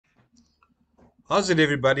How's it,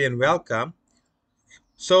 everybody, and welcome.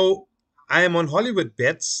 So, I am on Hollywood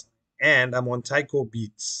Bets and I'm on TAIKO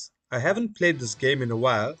Beats. I haven't played this game in a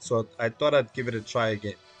while, so I thought I'd give it a try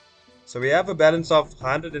again. So, we have a balance of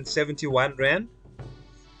 171 Rand.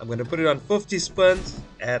 I'm going to put it on 50 spins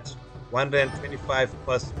at 1 Rand 25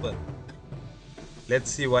 per spin.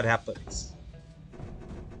 Let's see what happens.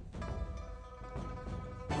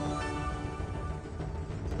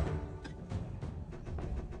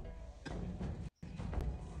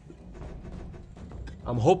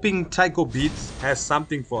 I'm hoping TAIKO Beats has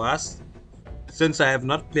something for us since I have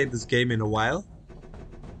not played this game in a while.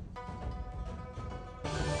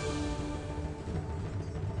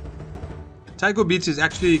 TAIKO Beats is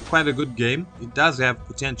actually quite a good game. It does have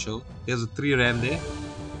potential. There's a 3 Rand there.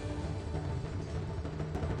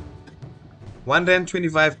 1 Rand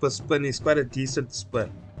 25 per spin is quite a decent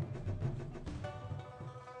spin.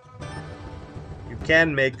 You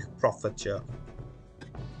can make profit here.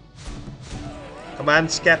 Come on,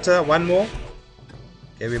 scatter. One more.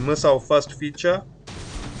 Okay, we miss our first feature.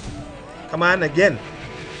 Come on, again.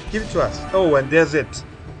 Give it to us. Oh, and there's it.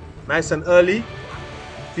 Nice and early.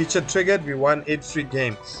 Feature triggered. We won 8 free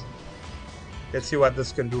games. Let's see what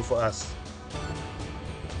this can do for us.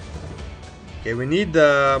 Okay, we need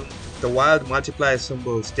the wild multiplier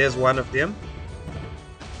symbols. There's one of them.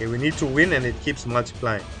 Okay, we need to win and it keeps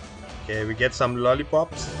multiplying. Okay, we get some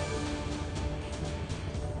lollipops.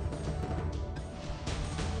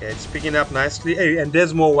 Okay, it's picking up nicely. Hey, and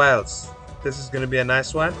there's more wilds. This is going to be a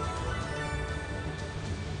nice one.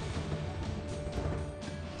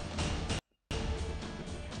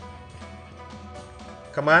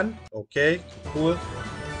 Come on. Okay, cool.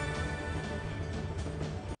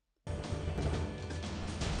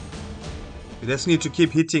 We just need to keep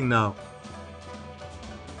hitting now.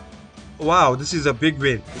 Wow, this is a big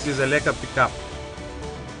win. This is a Lekker pickup.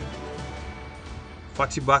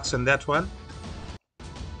 40 bucks on that one.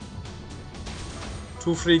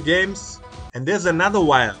 2 free games. And there's another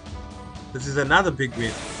wire. This is another big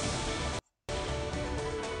win.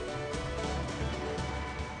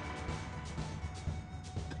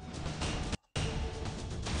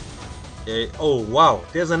 Okay. Oh, wow.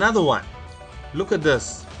 There's another one. Look at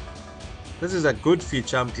this. This is a good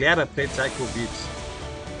feature. I'm glad I played TAIKO Beats.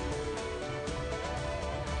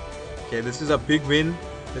 Okay, this is a big win.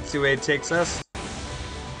 Let's see where it takes us.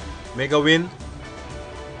 Mega win.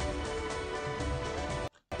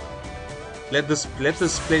 Let this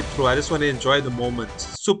play through. I just want to enjoy the moment.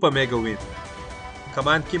 Super mega win. Come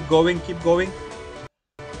on, keep going, keep going.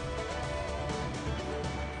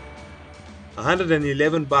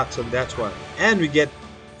 111 bucks on that one. And we get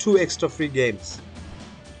 2 extra free games.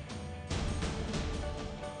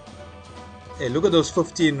 Hey, look at those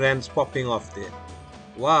 15 rands popping off there.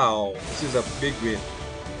 Wow, this is a big win.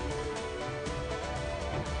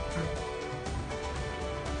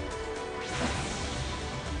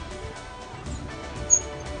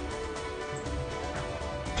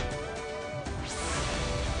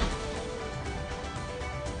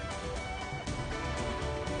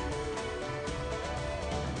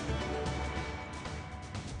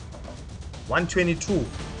 $122.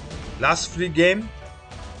 Last free game.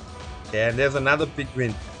 Okay, and there's another big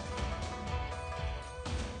win.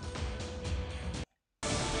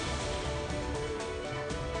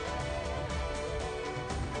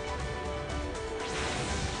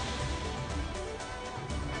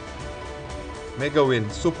 Mega win,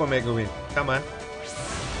 super mega win. Come on.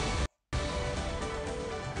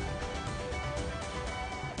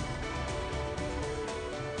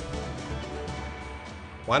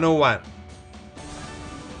 $101.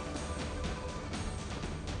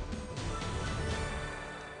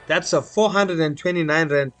 That's a 429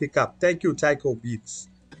 Rand pickup. Thank you, TAIKO Beats.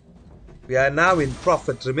 We are now in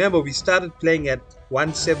profit. Remember, we started playing at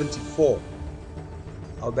 174.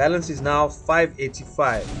 Our balance is now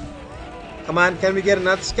 585. Come on, can we get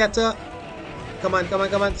another scatter? Come on, come on,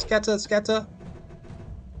 come on. Scatter, scatter.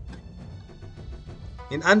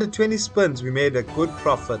 In under 20 spins, we made a good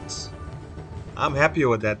profit. I'm happy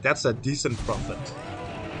with that. That's a decent profit.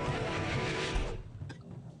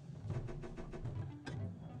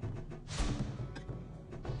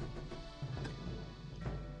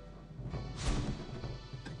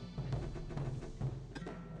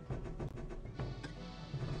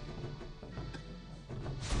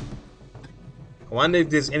 I wonder if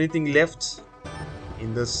there's anything left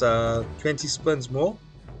in this 20 spins more.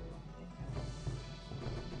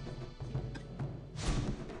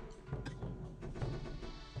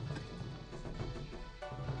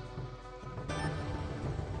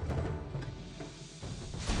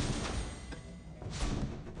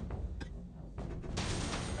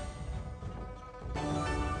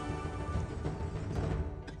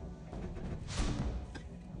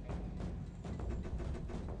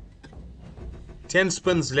 10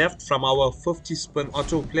 spins left from our 50 spin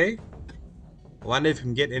autoplay. I wonder if we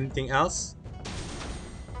can get anything else.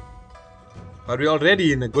 But we're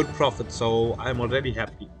already in a good profit, so I'm already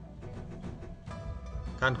happy.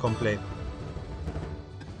 Can't complain.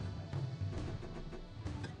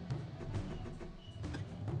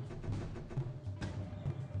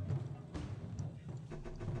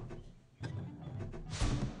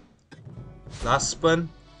 Last spin.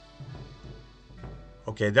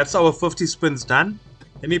 Okay, that's our 50 spins done.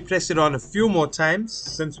 Let me press it on a few more times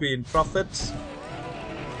since we're in profits.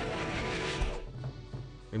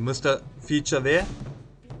 We missed a feature there.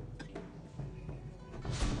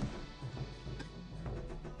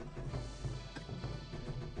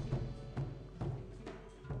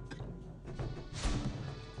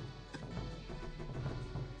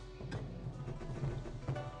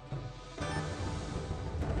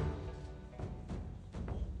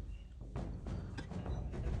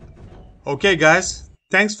 Okay guys,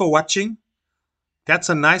 thanks for watching. That's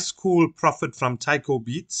a nice cool profit from TAIKO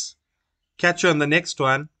Beats. Catch you on the next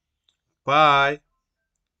one. Bye.